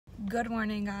Good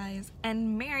morning, guys,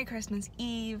 and Merry Christmas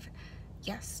Eve.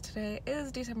 Yes, today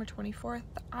is December 24th.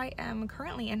 I am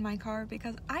currently in my car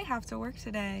because I have to work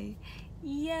today.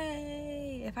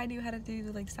 Yay! If I knew how to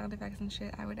do like sound effects and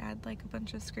shit, I would add like a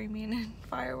bunch of screaming and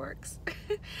fireworks.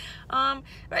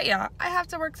 But yeah, I have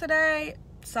to work today.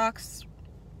 Sucks.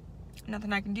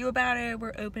 Nothing I can do about it.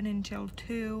 We're open until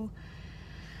 2.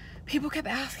 People kept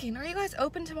asking, are you guys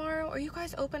open tomorrow? Are you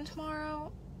guys open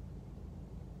tomorrow?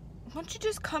 Why don't you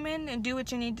just come in and do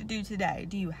what you need to do today?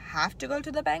 Do you have to go to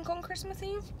the bank on Christmas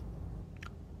Eve?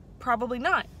 Probably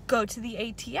not. Go to the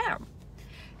ATM.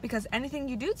 Because anything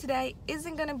you do today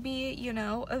isn't going to be,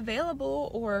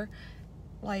 available or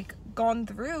like gone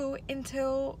through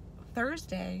until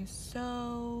Thursday.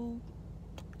 So,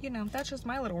 that's just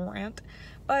my little rant.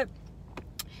 But,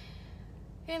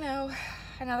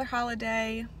 another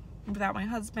holiday without my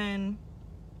husband.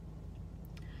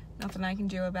 Nothing I can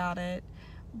do about it.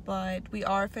 But we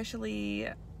are officially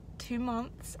 2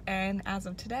 months, and as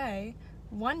of today,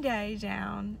 1 day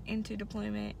down into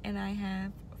deployment, and I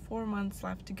have 4 months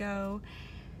left to go,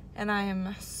 and I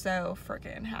am so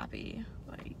freaking happy.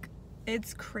 Like,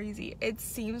 it's crazy. It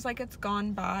seems like it's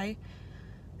gone by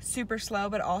super slow,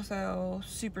 but also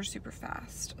super, super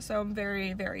fast. So I'm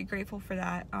very, very grateful for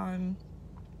that.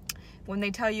 When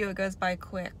they tell you it goes by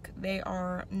quick, they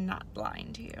are not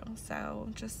lying to you. So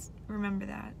just remember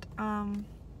that.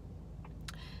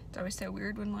 It's always so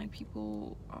weird when like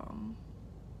people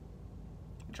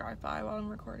drive by while I'm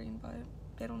recording, but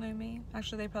they don't know me.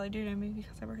 Actually, they probably do know me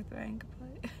because I work at the bank,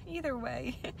 but either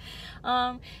way.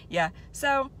 Yeah,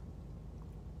 so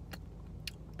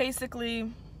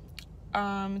basically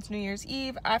it's New Year's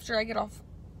Eve. After I get off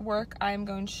work, I'm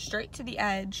going straight to the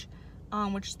Edge,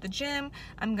 which is the gym.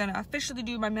 I'm gonna officially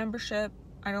do my membership.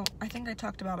 I think I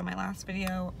talked about it in my last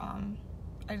video.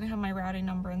 I didn't have my routing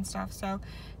number and stuff, so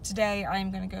today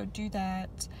I'm gonna go do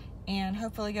that and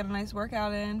hopefully get a nice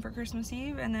workout in for Christmas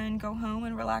Eve, and then go home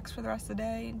and relax for the rest of the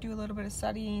day and do a little bit of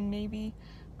studying, maybe.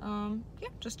 Yeah,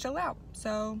 just chill out.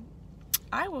 So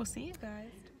I will see you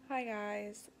guys. Hi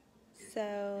guys.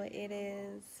 So it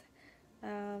is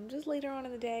just later on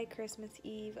in the day, Christmas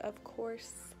Eve, of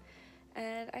course,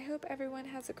 and I hope everyone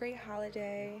has a great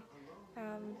holiday.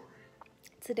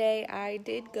 Today I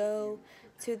did go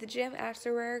to the gym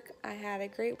after work. I had a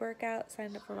great workout,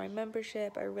 signed up for my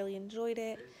membership. I really enjoyed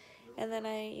it. And then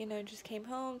I, just came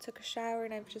home, took a shower,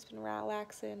 and I've just been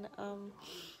relaxing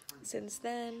since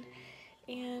then.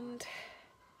 And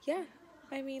yeah,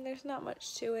 I mean, there's not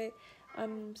much to it.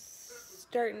 I'm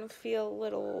starting to feel a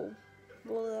little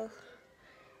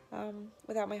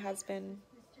without my husband.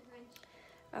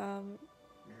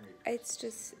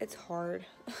 It's hard.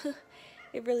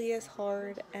 It really is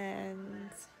hard, and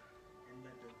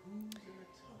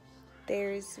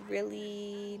there's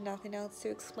really nothing else to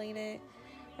explain it.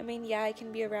 I mean, yeah, I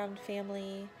can be around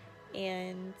family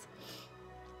and,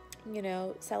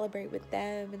 celebrate with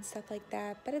them and stuff like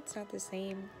that, but it's not the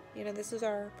same. This is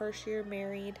our first year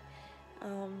married,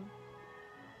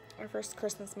 our first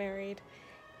Christmas married,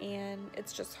 and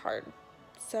it's just hard.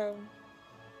 So,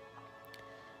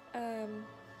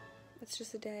 it's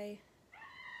just a day.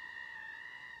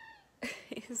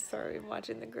 Sorry, I'm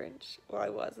watching The Grinch.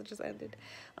 Well, it just ended.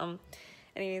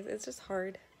 Anyways, it's just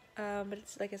hard. But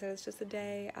it's, like I said, it's just a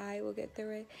day. I will get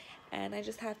through it, and I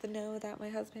just have to know that my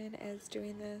husband is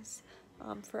doing this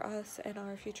for us and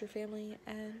our future family,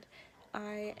 and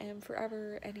I am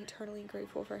forever and eternally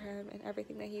grateful for him and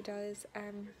everything that he does.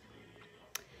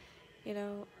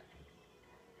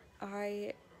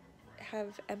 I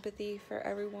have empathy for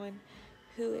everyone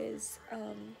who is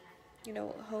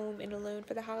home and alone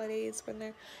for the holidays, when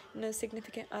their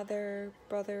significant other,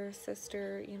 brother,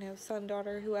 sister, son,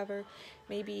 daughter, whoever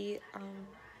may be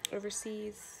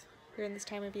overseas during this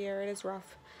time of year. It is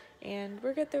rough, and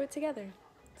we're good through it together.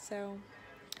 So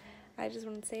I just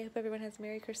want to say I hope everyone has a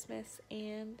Merry Christmas,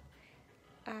 and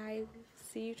I will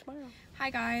see you tomorrow.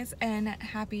 Hi guys, and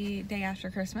happy day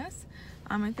after Christmas.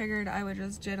 I figured I would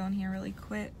just jit on here really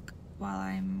quick while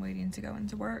I'm waiting to go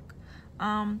into work.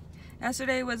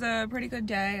 Yesterday was a pretty good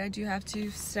day. I do have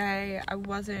to say I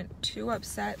wasn't too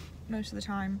upset most of the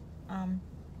time.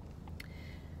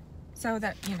 So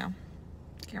that, can't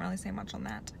really say much on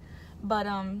that. But,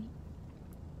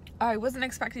 I wasn't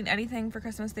expecting anything for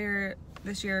Christmas there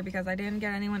this year because I didn't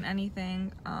get anyone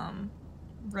anything,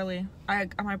 really. I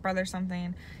got my brother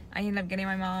something. I ended up getting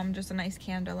my mom just a nice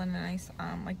candle and a nice,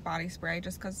 like body spray,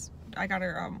 just because I got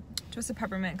her, Twisted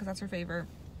Peppermint because that's her favorite.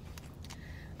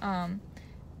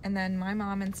 And then my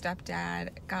mom and stepdad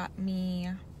got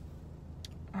me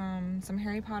some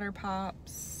Harry Potter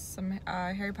Pops, some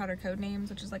Harry Potter Codenames,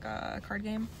 which is like a card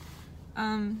game.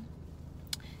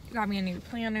 got me a new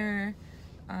planner.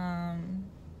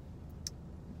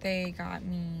 They got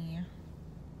me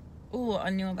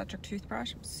a new electric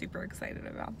toothbrush. I'm super excited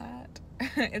about that.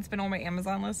 It's been on my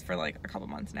Amazon list for like a couple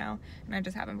months now, and I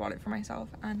just haven't bought it for myself,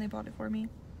 and they bought it for me.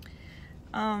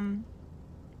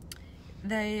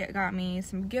 They got me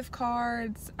some gift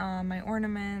cards, my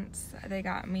ornaments. They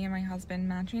got me and my husband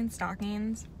matching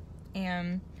stockings,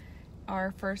 and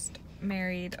our first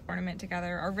married ornament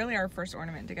together, or really our first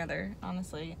ornament together,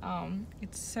 honestly.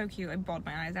 It's so cute. I bawled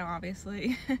my eyes out,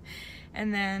 obviously.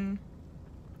 And then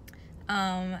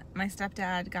my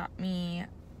stepdad got me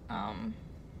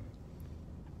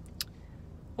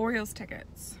Orioles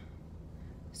tickets.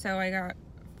 So I got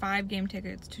 5 game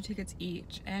tickets, 2 tickets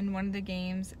each, and one of the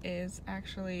games is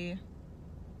actually,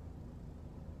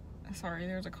 sorry,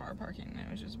 there's a car parking,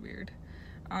 it was just weird.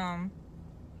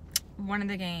 One of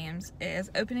the games is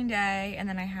opening day, and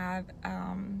then I have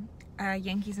a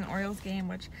Yankees and Orioles game,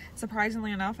 which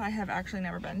surprisingly enough I have actually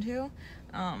never been to.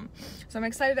 So I'm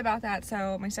excited about that.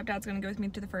 So my stepdad's gonna go with me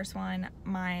to the first one,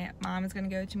 my mom is gonna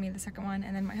go to me the second one,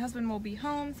 and then my husband will be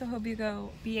home, so he'll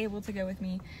be able to go with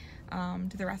me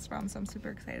to the rest of them. So I'm super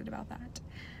excited about that.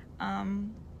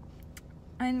 And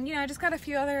you know, I just got a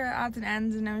few other odds and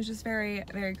ends, and I was just very,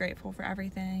 very grateful for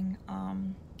everything.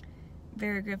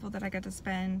 Very grateful that I got to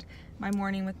spend my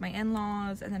morning with my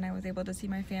in-laws, and then I was able to see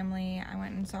my family. I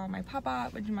went and saw my papa,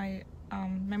 which is my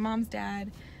mom's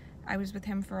dad. I was with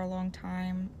him for a long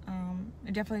time.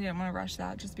 I definitely didn't want to rush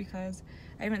that, just because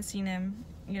I haven't seen him,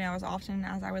 you know, as often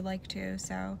as I would like to.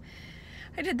 So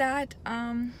I did that.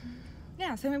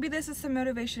 Yeah, so maybe this is some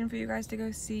motivation for you guys to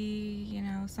go see, you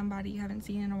know, somebody you haven't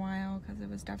seen in a while, because it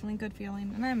was definitely a good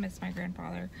feeling. And I miss my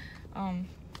grandfather.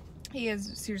 He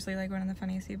is seriously like one of the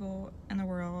funniest people in the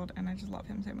world, and I just love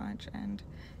him so much, and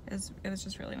it was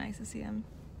just really nice to see him.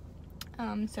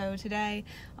 So today,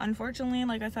 unfortunately,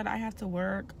 like I said, I have to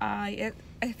work. I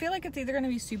feel like it's either going to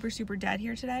be super, super dead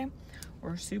here today,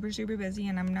 or super, super busy,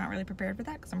 and I'm not really prepared for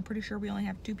that, because I'm pretty sure we only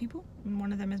have 2 people, and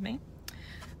one of them is me.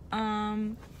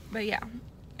 But yeah,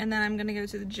 and then I'm going to go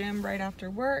to the gym right after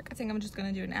work. I think I'm just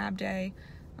going to do an ab day.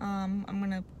 I'm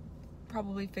going to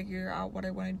probably figure out what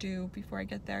I want to do before I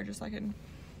get there, just so I can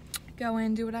go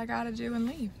in, do what I gotta do, and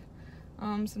leave.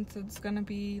 Since it's gonna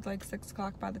be like 6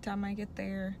 o'clock by the time I get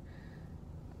there,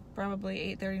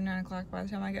 probably 8:30, 9 o'clock by the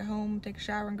time I get home, take a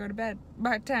shower, and go to bed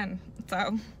by 10.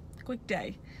 So, quick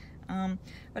day.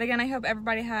 But again, I hope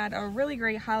everybody had a really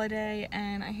great holiday,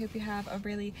 and I hope you have a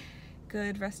really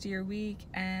good rest of your week,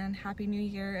 and Happy New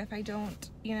Year if I don't,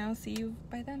 you know, see you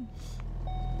by then.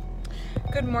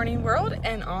 Good morning, world,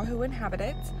 and all who inhabit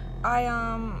it. My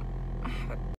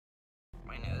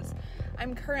nose.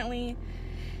 I'm currently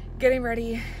getting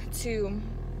ready to.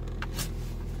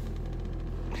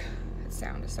 That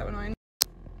sound is so annoying.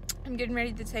 I'm getting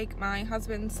ready to take my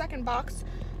husband's second box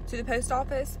to the post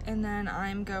office, and then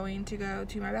I'm going to go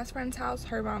to my best friend's house.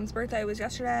 Her mom's birthday was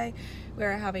yesterday.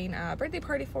 We're having a birthday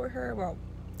party for her. Well,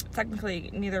 technically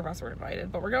neither of us were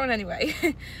invited, but we're going anyway.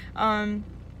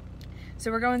 So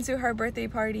we're going to her birthday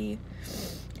party,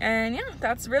 and yeah,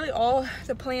 that's really all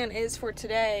the plan is for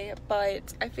today.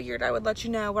 But I figured I would let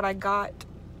you know what I got,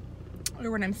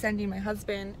 or what I'm sending my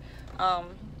husband.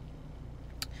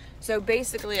 So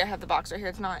basically I have the box right here.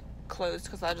 It's not closed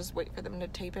because I just wait for them to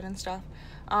tape it and stuff.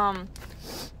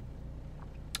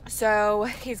 So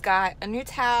he's got a new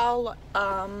towel,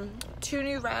 2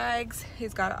 new rags.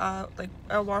 He's got like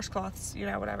washcloths, you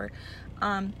know, whatever.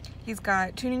 He's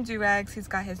got 2 new do-rags. He's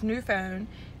got his new phone.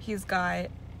 He's got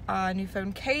a new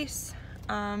phone case,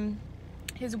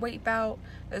 his weight belt,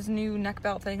 this new neck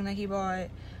belt thing that he bought,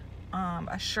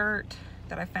 a shirt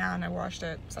that I found. I washed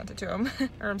it, sent it to him,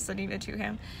 or I'm sending it to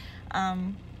him.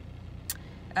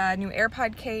 A new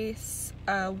AirPod case,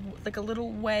 like a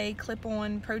little whey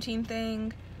clip-on protein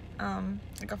thing,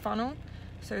 like a funnel.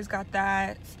 So he's got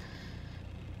that.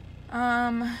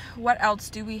 What else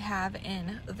do we have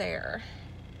in there?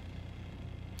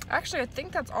 Actually, I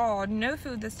think that's all. No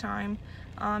food this time.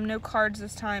 No cards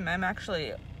this time. I'm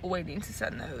actually waiting to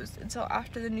send those until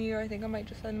after the new year. I think I might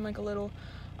just send like a little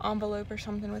envelope or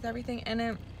something with everything in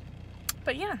it.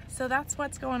 But yeah, so that's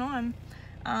what's going on.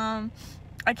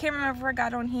 I can't remember if I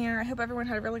got on here. I hope everyone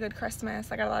had a really good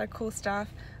Christmas. I got a lot of cool stuff.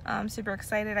 I'm super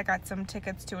excited. I got some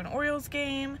tickets to an Orioles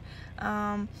game.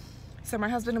 So my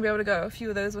husband will be able to go to a few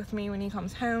of those with me when he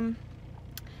comes home.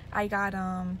 I got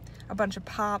a bunch of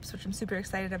pops, which I'm super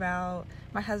excited about.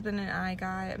 My husband and I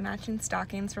got matching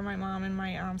stockings for my mom and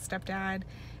my stepdad,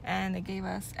 and they gave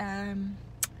us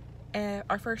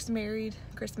our first married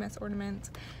Christmas ornament.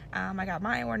 I got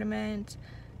my ornament.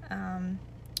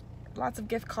 lots of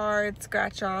gift cards,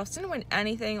 scratch offs. Didn't win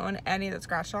anything on any of the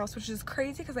scratch offs, which is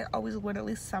crazy because I always win at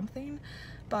least something,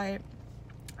 but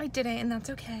I didn't, and that's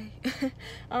okay.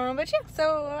 But yeah,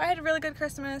 so I had a really good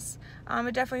Christmas.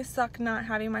 It definitely sucked not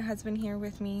having my husband here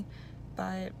with me,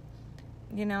 but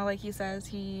you know, like he says,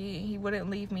 he wouldn't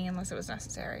leave me unless it was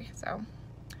necessary, so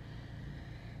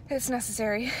it's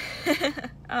necessary.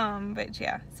 But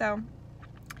yeah, so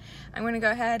I'm gonna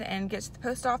go ahead and get to the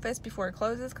post office before it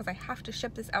closes because I have to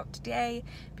ship this out today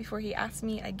before he asks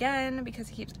me again, because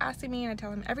he keeps asking me and I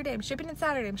tell him every day I'm shipping it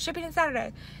Saturday, I'm shipping it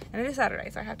Saturday, and it is Saturday,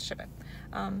 so I have to ship it.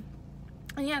 And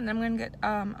yeah, and I'm gonna get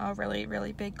a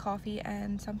really big coffee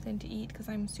and something to eat because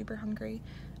I'm super hungry,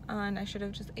 and I should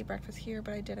have just ate breakfast here,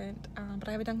 but I didn't. But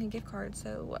I have a Dunkin' gift card,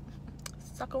 so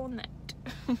suck on that.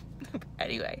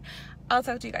 Anyway, I'll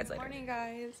talk to you guys later. Good morning,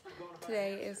 guys.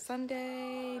 Today is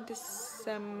Sunday,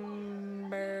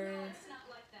 December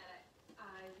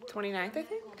 29th, I think.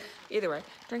 Either way,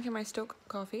 drinking my Stoke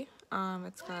coffee.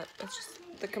 It's just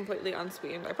the completely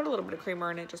unsweetened. I put a little bit of creamer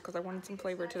in it just because I wanted some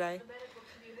flavor today.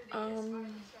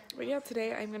 But yeah,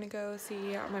 today I'm gonna go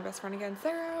see my best friend again,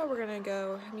 Sarah. We're gonna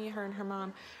go, me, her, and her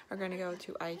mom are gonna go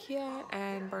to IKEA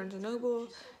and Barnes & Noble,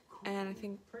 and I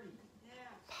think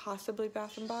possibly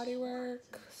Bath & Body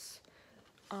Works.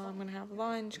 I'm gonna have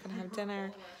lunch, gonna have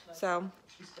dinner, so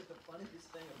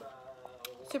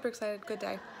super excited, good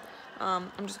day.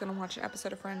 I'm just gonna watch an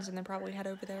episode of Friends and then probably head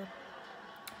over there.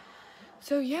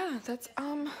 So yeah, that's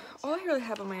all I really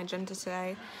have on my agenda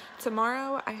today.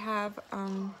 Tomorrow I have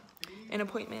an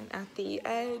appointment at the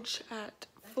Edge at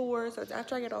 4, so it's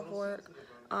after I get off work.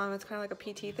 It's kind of like a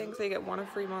PT thing, so you get one a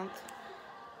free month,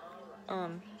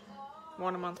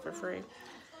 one a month for free.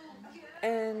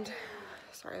 And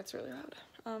sorry, that's really loud.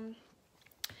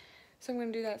 So I'm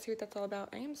gonna do that, see what that's all about.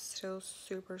 I am still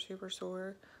super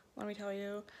sore, let me tell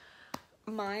you.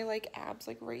 My like abs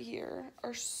like right here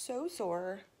are so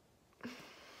sore.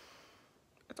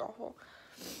 It's awful.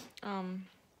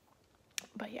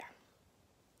 But yeah,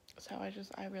 so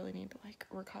I really need to like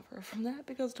recover from that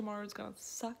because tomorrow's gonna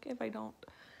suck if I don't.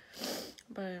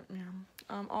 But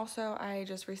yeah, also I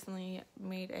just recently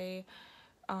made a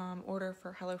order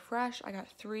for HelloFresh. I got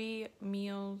 3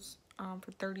 meals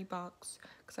for $30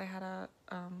 because I had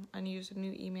I used a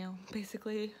new email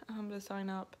basically to sign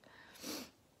up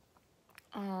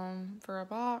for a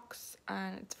box,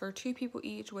 and it's for 2 people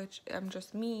each, which I'm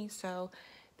just me, so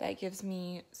that gives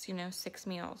me, you know, 6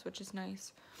 meals, which is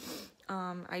nice.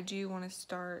 I do want to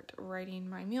start writing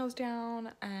my meals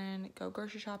down and go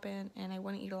grocery shopping, and I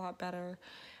want to eat a lot better.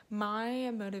 My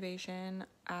motivation,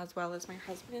 as well as my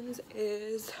husband's,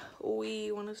 is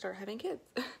we want to start having kids.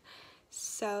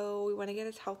 So we want to get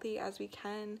as healthy as we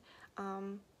can,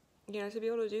 you know, to be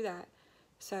able to do that.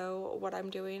 So what I'm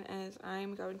doing is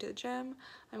I'm going to the gym.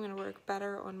 I'm going to work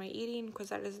better on my eating because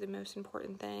that is the most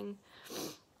important thing.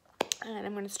 And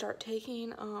I'm going to start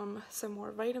taking some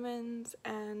more vitamins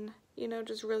and, you know,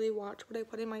 just really watch what I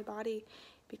put in my body,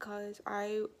 because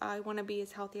I want to be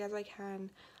as healthy as I can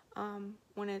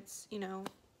when it's, you know,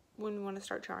 when we want to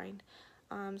start trying.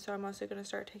 So I'm also going to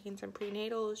start taking some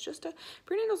prenatals.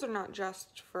 Prenatals are not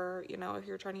just for, you know, if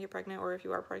you're trying to get pregnant or if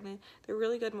you are pregnant. They're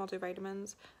really good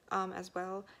multivitamins as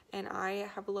well. And I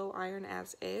have low iron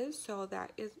as is, so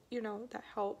that is, you know, that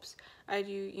helps. I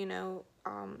do, you know,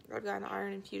 I've gotten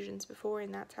iron infusions before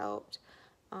and that's helped.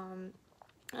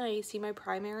 I see my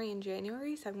primary in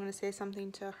January, so I'm going to say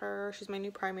something to her. She's my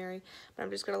new primary, but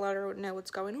I'm just going to let her know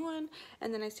what's going on.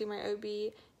 And then I see my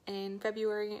OB in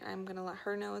February. I'm going to let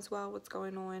her know as well what's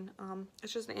going on.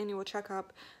 It's just an annual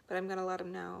checkup, but I'm going to let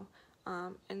them know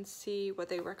and see what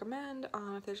they recommend.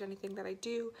 If there's anything that I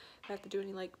do, if I have to do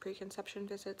any like preconception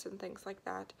visits and things like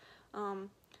that.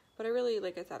 But I really,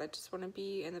 like I said, I just want to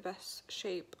be in the best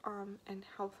shape and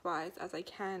health-wise as I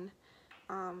can,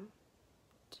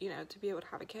 you know, to be able to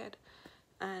have a kid.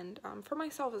 And for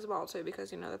myself as well too,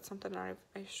 because, you know, that's something that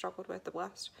I've struggled with the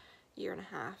last year and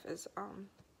a half, is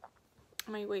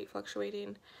my weight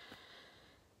fluctuating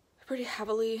pretty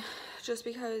heavily, just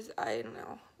because I don't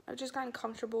know, I've just gotten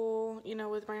comfortable, you know,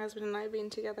 with my husband and I being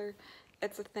together.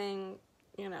 It's a thing,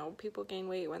 you know, people gain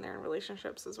weight when they're in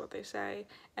relationships is what they say,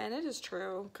 and it is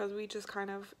true, because we just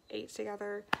kind of ate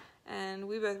together and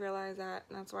we both realize that,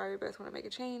 and that's why we both want to make a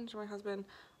change. My husband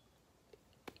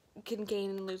can gain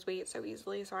and lose weight so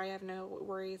easily, so I have no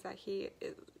worries that he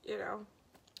is, you know,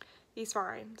 he's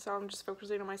fine. So I'm just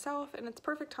focusing on myself, and it's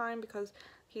perfect time because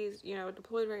he's, you know,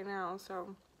 deployed right now,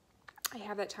 so I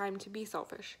have that time to be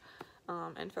selfish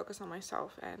and focus on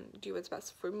myself and do what's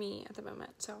best for me at the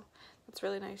moment. So that's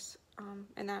really nice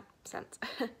in that sense.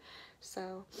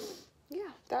 So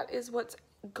yeah, that is what's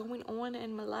going on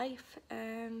in my life,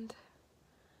 and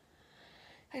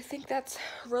I think that's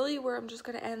really where I'm just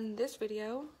gonna end this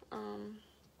video.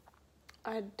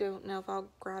 I don't know if I'll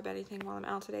grab anything while I'm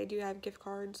out today. I do have gift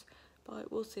cards,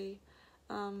 but we'll see.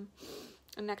 And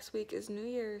next week is New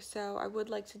Year's, so I would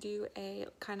like to do a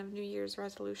kind of New Year's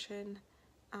resolution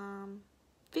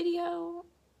video,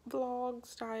 vlog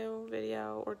style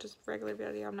video, or just regular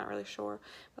video. I'm not really sure.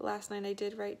 But last night I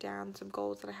did write down some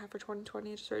goals that I have for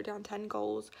 2020. I just wrote down 10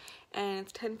 goals, and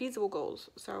it's 10 feasible goals.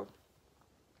 So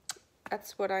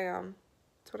that's what I want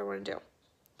to do.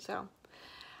 So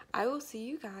I will see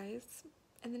you guys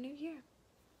in the new year.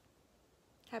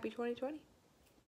 Happy 2020.